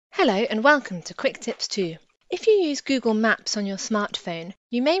Hello and welcome to Quick Tips 2. If you use Google Maps on your smartphone,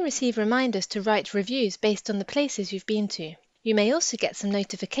 you may receive reminders to write reviews based on the places you've been to. You may also get some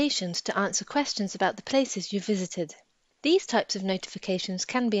notifications to answer questions about the places you've visited. These types of notifications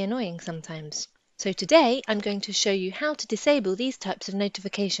can be annoying sometimes. So today I'm going to show you how to disable these types of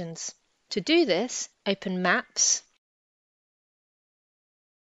notifications. To do this, open Maps,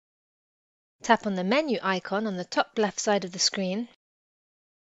 tap on the menu icon on the top left side of the screen,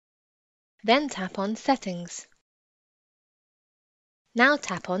 then tap on Settings. Now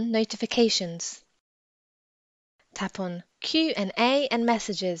tap on Notifications. Tap on Q&A and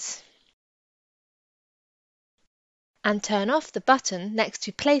Messages. And turn off the button next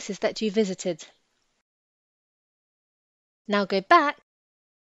to places that you visited. Now go back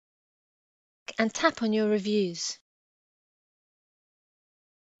and tap on your reviews.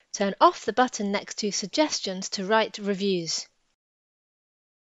 Turn off the button next to Suggestions to write reviews.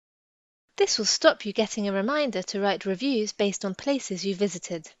 This will stop you getting a reminder to write reviews based on places you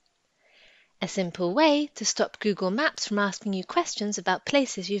visited. A simple way to stop Google Maps from asking you questions about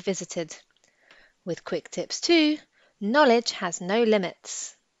places you visited. With Quick Tips 2, knowledge has no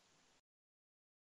limits.